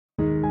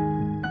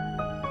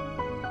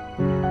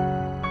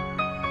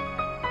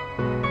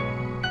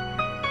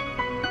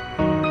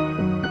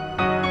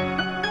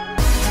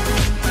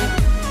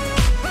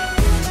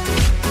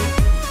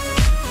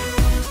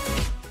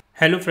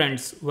Hello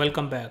friends,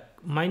 welcome back.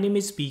 My name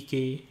is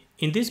PK.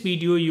 In this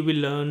video, you will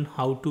learn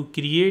how to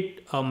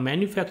create a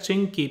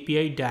manufacturing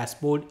KPI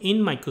dashboard in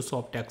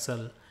Microsoft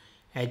Excel.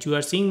 As you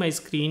are seeing my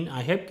screen,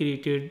 I have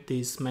created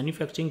this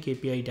manufacturing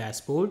KPI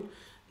dashboard.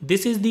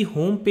 This is the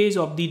home page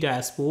of the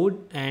dashboard,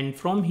 and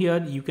from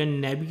here you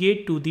can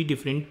navigate to the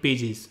different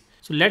pages.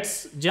 So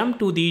let's jump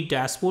to the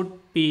dashboard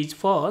page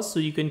first. So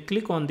you can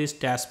click on this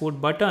dashboard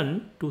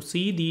button to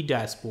see the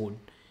dashboard.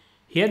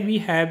 Here we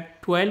have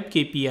 12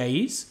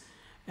 KPIs.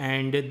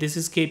 And this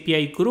is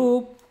KPI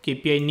group,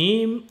 KPI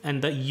name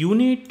and the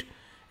unit,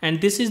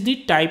 and this is the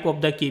type of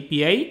the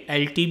KPI,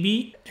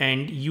 LTB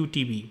and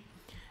UTB.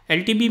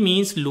 LTB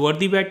means lower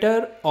the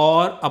better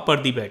or upper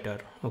the better.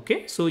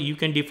 Okay, so you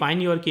can define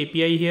your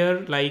KPI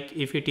here, like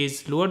if it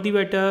is lower the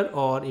better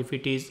or if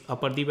it is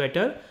upper the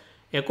better.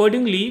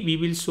 Accordingly, we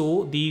will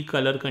show the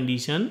color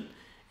condition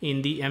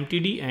in the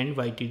MTD and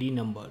YTD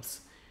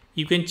numbers.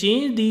 You can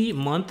change the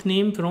month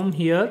name from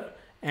here,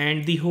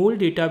 and the whole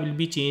data will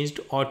be changed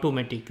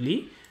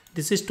automatically.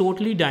 This is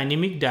totally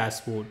dynamic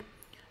dashboard.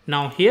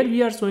 Now here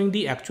we are showing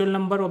the actual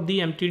number of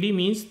the MTD,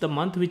 means the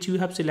month which you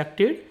have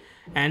selected,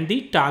 and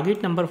the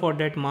target number for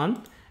that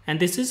month, and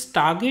this is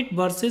target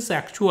versus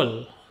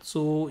actual.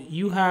 So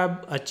you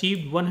have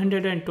achieved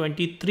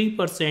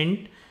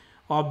 123%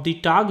 of the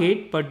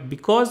target, but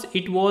because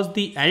it was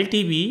the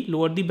LTB,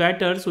 lower the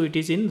better, so it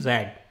is in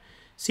red.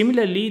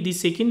 Similarly, the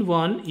second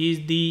one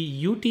is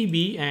the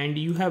UTB, and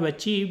you have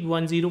achieved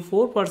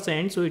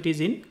 104%, so it is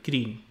in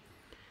green.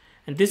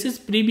 And this is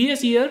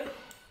previous year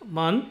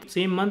month,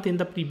 same month in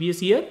the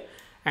previous year,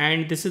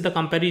 and this is the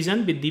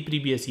comparison with the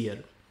previous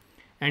year.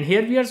 And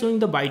here we are showing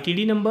the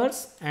YTD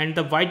numbers and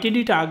the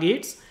YTD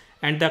targets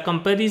and the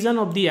comparison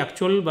of the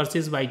actual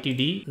versus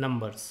YTD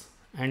numbers.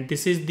 And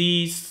this is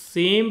the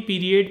same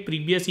period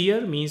previous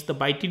year, means the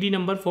YTD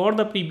number for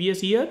the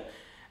previous year,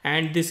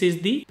 and this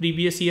is the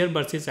previous year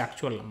versus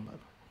actual number.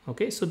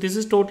 Okay, so this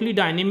is totally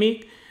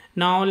dynamic.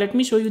 Now let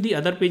me show you the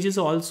other pages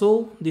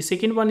also. The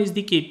second one is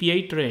the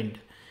KPI trend.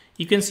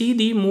 You can see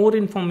the more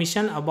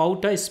information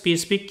about a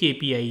specific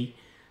KPI.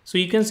 So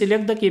you can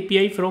select the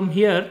KPI from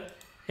here.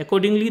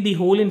 Accordingly, the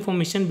whole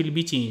information will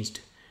be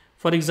changed.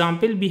 For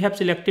example, we have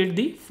selected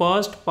the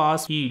first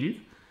pass yield,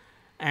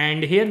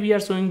 and here we are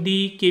showing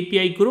the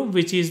KPI group,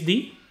 which is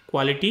the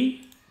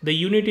quality. The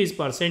unit is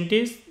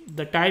percentage.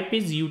 The type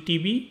is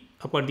UTB,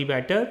 upper the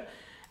better,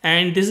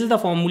 and this is the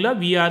formula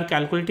we are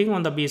calculating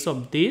on the base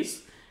of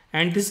this,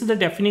 and this is the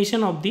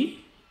definition of the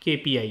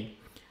KPI.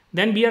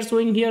 Then we are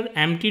showing here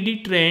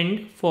MTD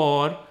trend.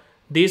 For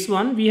this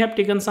one we have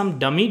taken some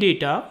dummy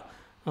data,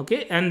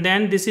 okay, and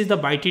then this is the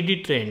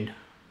YTD trend.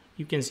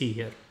 You can see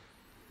here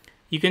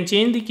you can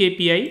change the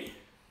KPI,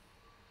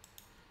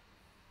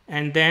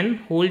 and then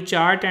whole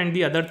chart and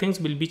the other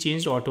things will be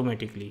changed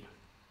automatically.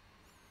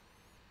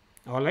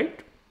 All right,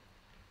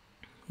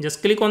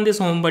 just click on this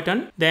home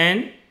button.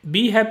 Then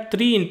we have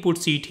three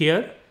input sheet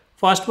here.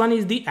 First one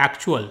is the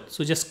actual.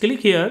 So just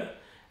click here,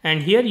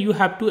 and here you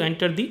have to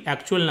enter the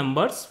actual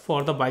numbers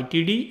for the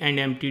YTD and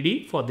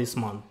MTD for this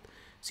month.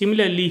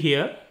 Similarly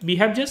here we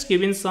have just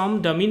given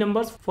some dummy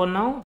numbers for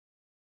now.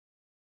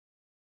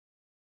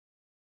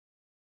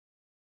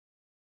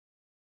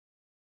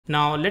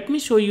 Now let me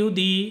show you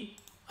the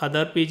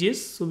other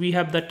pages. So we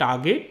have the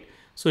target.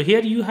 So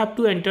here you have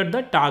to enter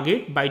the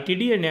target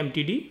YTD and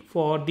MTD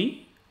for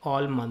the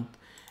all month,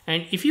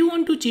 and if you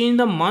want to change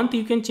the month,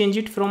 you can change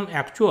it from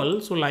actual.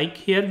 So like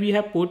here we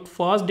have put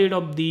first date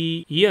of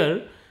the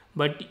year,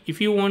 but if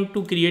you want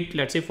to create,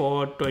 let's say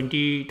for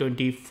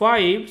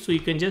 2025, so you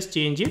can just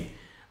change it.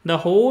 The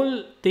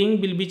whole thing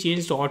will be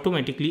changed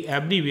automatically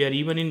everywhere,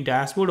 even in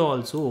dashboard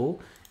also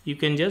you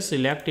can just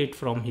select it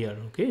from here.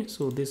 Okay,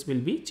 so this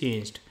will be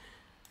changed,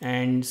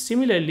 and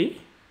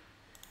similarly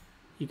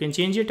you can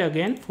change it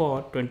again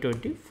for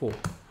 2024.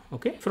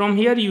 Okay, from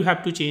here you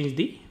have to change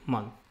the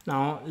month.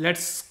 Now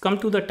let's come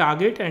to the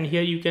target, and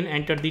here you can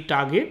enter the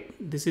target.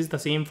 This is the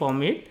same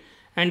format,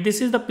 and this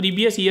is the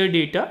previous year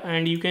data,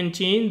 and you can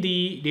change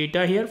the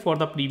data here for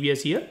the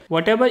previous year.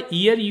 Whatever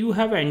year you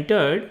have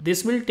entered,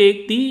 this will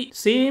take the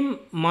same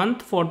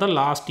month for the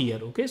last year.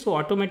 Okay, so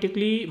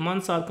automatically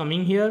months are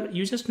coming here.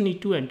 You just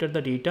need to enter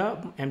the data,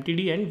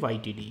 MTD and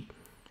YTD.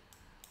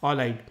 All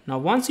right, now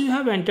once you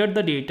have entered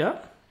the data,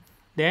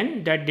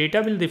 then that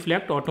data will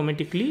reflect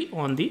automatically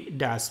on the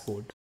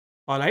dashboard.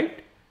 All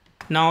right,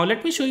 now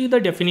let me show you the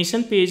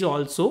definition page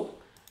also.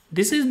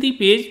 This is the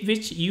page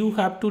which you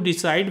have to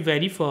decide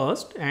very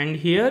first, and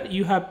here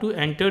you have to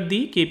enter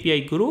the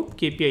KPI group,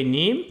 KPI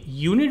name,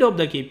 unit of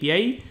the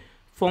KPI,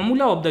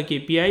 formula of the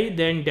KPI,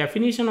 then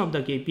definition of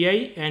the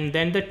KPI, and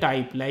then the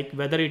type, like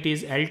whether it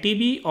is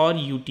LTB or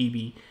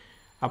UTB,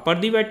 upper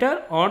the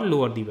better or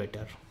lower the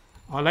better.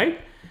 All right,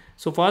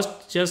 so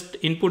first just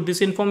input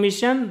this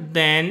information,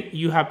 then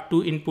you have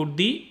to input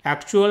the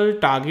actual,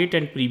 target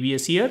and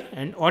previous year,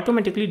 and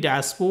automatically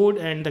dashboard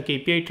and the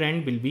KPI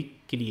trend will be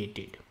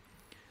created.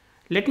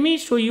 Let me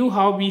show you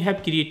how we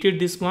have created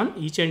this one,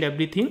 each and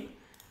everything.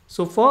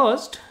 So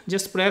first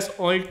just press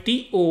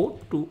Alt-O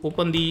to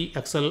open the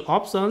Excel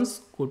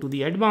options, go to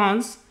the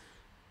advanced,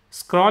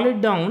 scroll it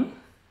down,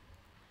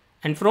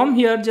 and from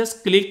here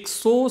just click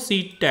show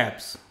sheet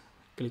tabs.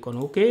 Click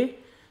on OK.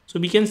 So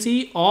we can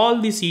see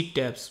all the sheet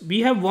tabs. We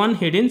have one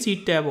hidden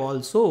sheet tab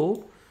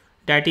also,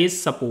 that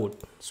is support.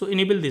 So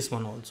enable this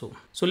one also.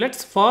 So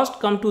let's first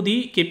come to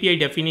the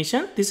KPI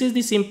definition. This is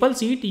the simple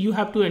sheet. You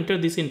have to enter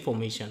this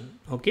information.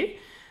 Okay.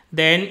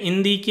 Then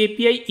in the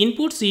KPI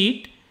input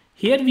sheet,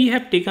 here we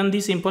have taken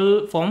the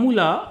simple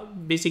formula.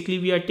 Basically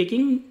we are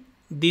taking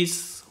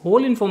this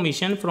whole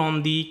information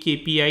from the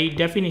KPI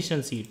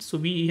definition sheet. So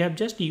we have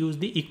just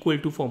used the equal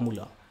to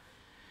formula.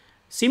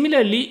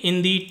 Similarly,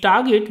 in the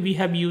target, we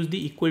have used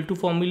the equal to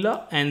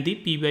formula, and the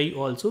PY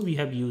also we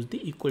have used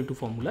the equal to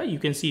formula. You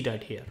can see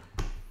that here.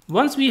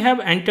 Once we have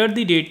entered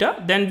the data,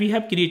 then we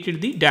have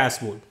created the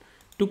dashboard.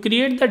 To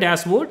create the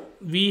dashboard,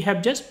 we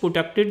have just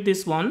protected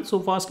this one. So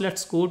first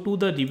let's go to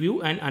the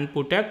review and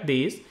unprotect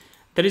this.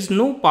 There is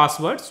no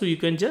password, so you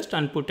can just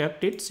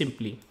unprotect it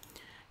simply.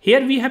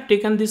 Here we have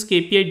taken this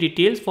KPI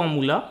details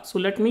formula. So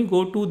let me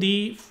go to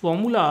the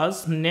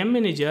formulas name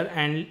manager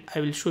and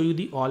I will show you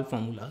the all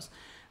formulas.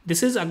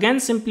 This is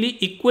again simply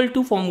equal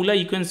to formula.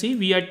 You can see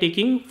we are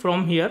taking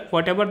from here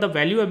whatever the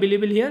value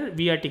available here,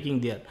 we are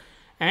taking there.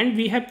 And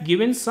we have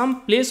given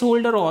some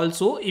placeholder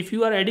also. If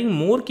you are adding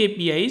more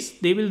KPIs,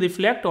 they will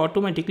reflect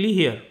automatically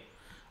here.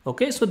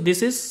 Okay, so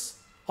this is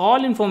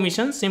all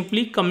information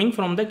simply coming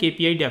from the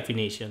KPI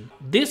definition.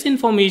 This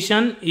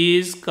information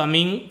is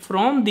coming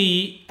from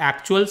the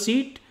actual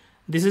sheet.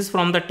 This is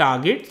from the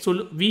target.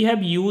 So we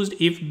have used,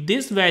 if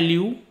this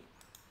value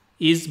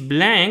is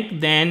blank,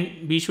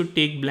 then we should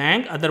take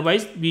blank,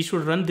 otherwise we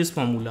should run this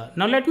formula.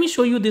 Now let me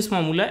show you this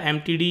formula,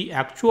 MTD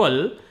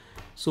actual.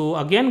 So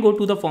again go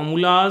to the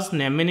formulas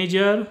name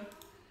manager,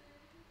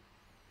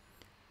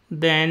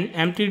 then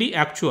MTD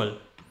actual,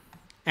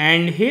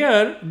 and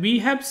here we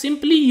have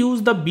simply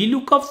used the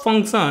VLOOKUP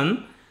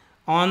function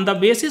on the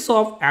basis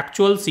of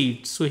actual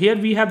sheet. So here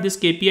we have this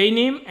KPI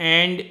name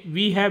and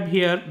we have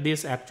here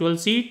this actual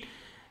sheet.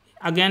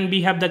 Again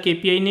we have the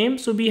KPI name,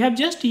 so we have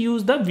just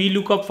used the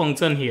VLOOKUP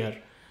function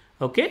here.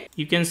 Okay,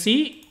 you can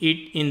see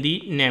it in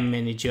the name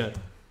manager.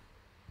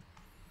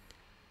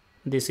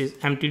 This is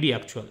MTD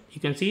actual. You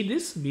can see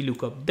this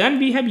VLOOKUP. Then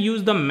we have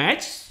used the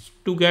match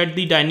to get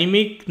the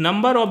dynamic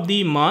number of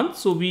the month.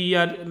 So we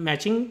are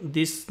matching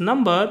this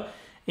number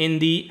in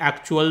the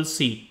actual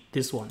sheet,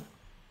 this one.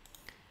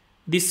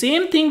 The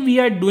same thing we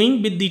are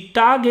doing with the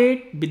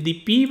target, with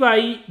the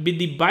PY, with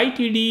the by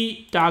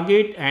TD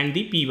target and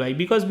the PY,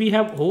 because we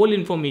have whole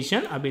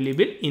information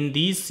available in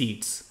these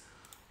sheets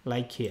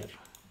like here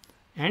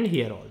and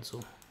here also.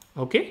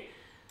 Okay,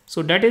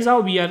 so that is how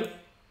we are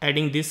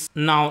adding this.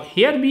 Now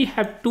here we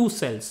have two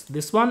cells,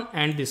 this one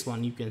and this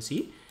one, you can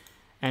see,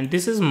 and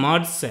this is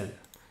merge cell.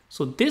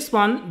 So this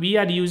one we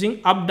are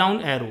using up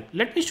down arrow.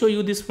 Let me show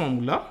you this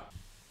formula.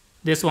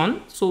 This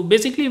one. So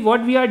basically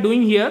what we are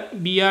doing here,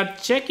 we are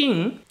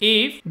checking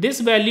if this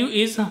value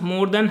is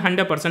more than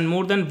 100%,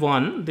 more than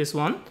 1, this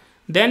one,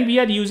 then we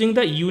are using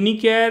the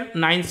unicare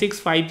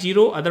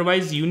 9650,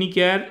 otherwise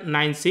unicare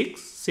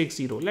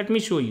 9660. Let me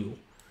show you.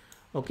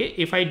 Okay,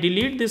 if I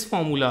delete this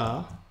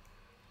formula,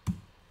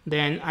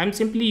 then I'm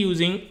simply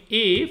using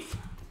if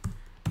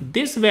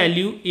this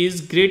value is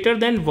greater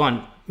than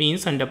 1,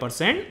 means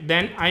 100%,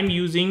 then I'm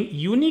using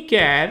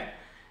unicare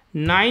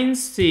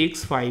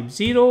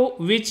 9650,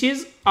 which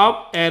is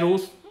up arrow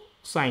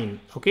sign.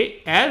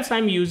 Okay, else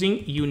I'm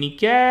using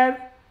unicare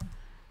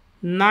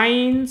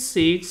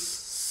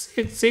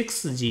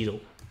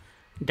 9660,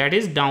 that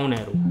is down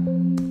arrow.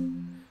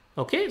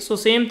 Okay, so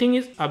same thing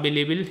is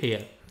available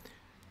here.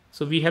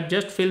 So we have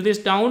just filled this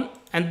down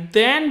and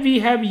then we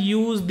have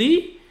used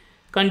the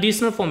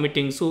conditional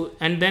formatting. So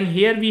and then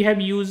here we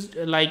have used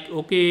like,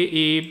 okay,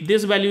 if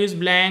this value is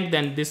blank,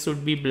 then this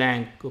should be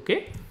blank.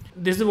 Okay,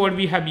 this is what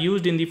we have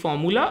used in the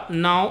formula.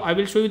 Now I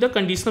will show you the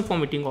conditional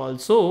formatting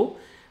also.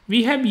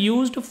 We have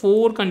used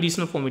 4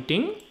 conditional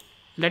formatting.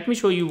 Let me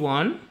show you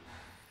one.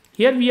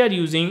 Here we are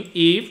using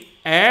if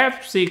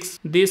F6,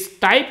 this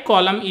type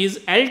column is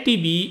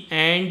LTB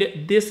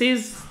and this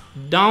is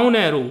down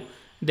arrow,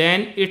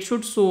 then it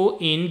should show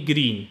in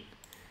green.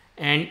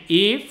 And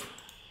if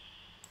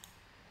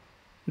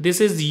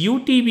this is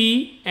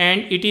UTB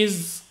and it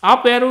is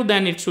up arrow,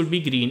 then it should be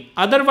green.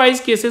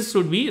 Otherwise cases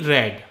should be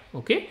red.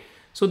 Okay,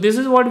 so this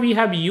is what we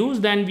have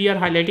used, then we are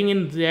highlighting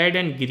in red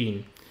and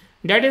green.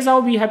 That is how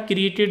we have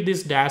created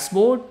this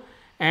dashboard.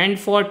 And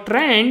for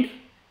trend,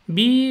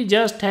 we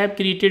just have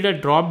created a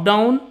drop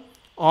down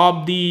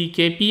of the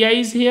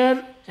KPIs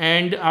here,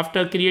 and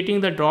after creating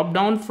the drop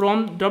down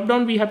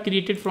we have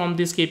created from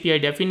this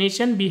KPI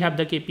definition, we have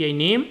the KPI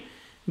name,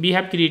 we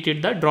have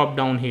created the drop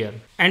down here,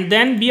 and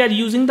then we are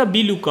using the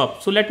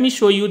VLOOKUP. So let me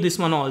show you this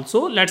one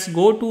also. Let's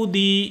go to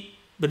the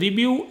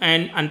review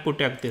and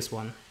unprotect this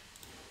one.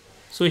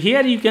 So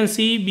here you can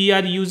see we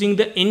are using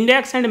the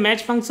index and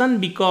match function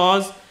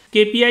because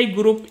KPI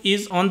group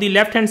is on the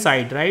left hand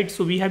side, right?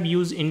 So we have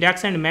used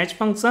index and match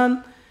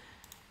function,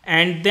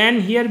 and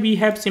then here we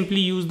have simply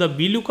used the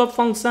VLOOKUP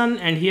function,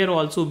 and here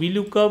also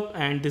VLOOKUP,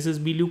 and this is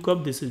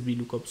VLOOKUP, this is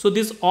VLOOKUP. So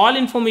this all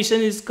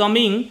information is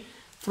coming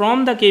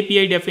from the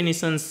KPI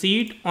definition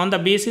sheet on the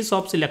basis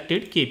of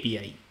selected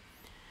KPI.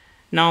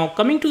 Now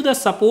coming to the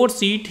support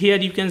sheet, here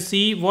you can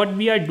see what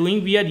we are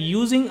doing. We are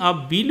using a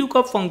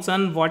VLOOKUP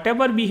function.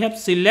 Whatever we have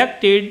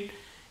selected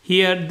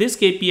here, this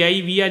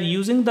KPI, we are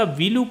using the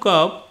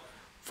VLOOKUP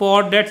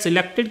for that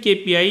selected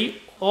KPI,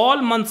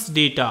 all months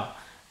data,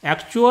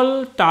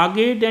 actual,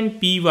 target and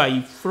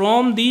PY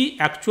from the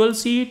actual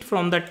sheet,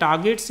 from the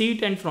target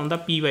sheet and from the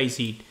PY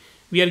sheet.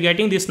 We are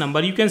getting this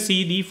number. You can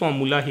see the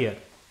formula here.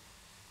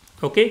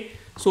 Okay,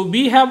 so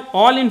we have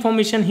all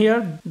information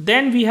here.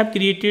 Then we have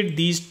created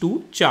these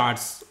two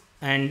charts,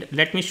 and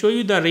let me show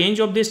you the range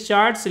of this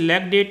chart.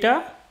 Select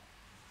data.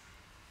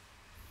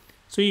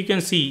 So you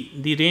can see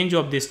the range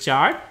of this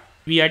chart.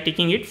 We are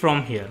taking it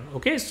from here.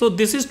 Okay, so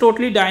this is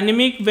totally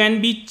dynamic. When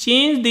we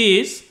change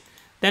this,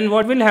 then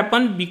what will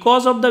happen?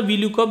 Because of the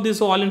VLOOKUP, this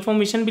all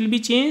information will be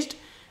changed,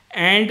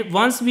 and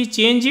once we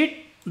change it,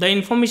 the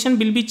information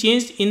will be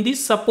changed in the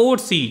support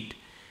sheet,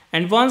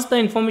 and once the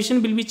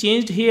information will be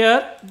changed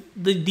here,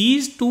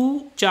 these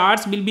two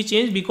charts will be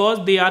changed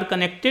because they are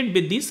connected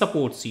with the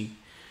support sheet.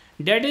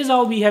 That is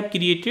how we have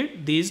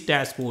created this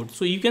dashboard.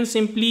 So you can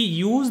simply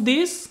use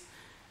this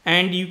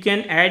and you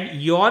can add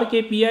your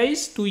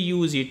KPIs to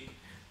use it.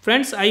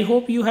 Friends, I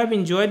hope you have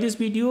enjoyed this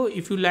video.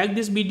 If you like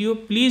this video,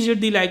 please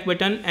hit the like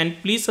button and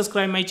please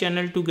subscribe my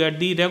channel to get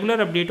the regular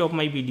update of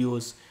my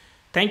videos.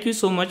 Thank you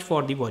so much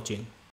for the watching.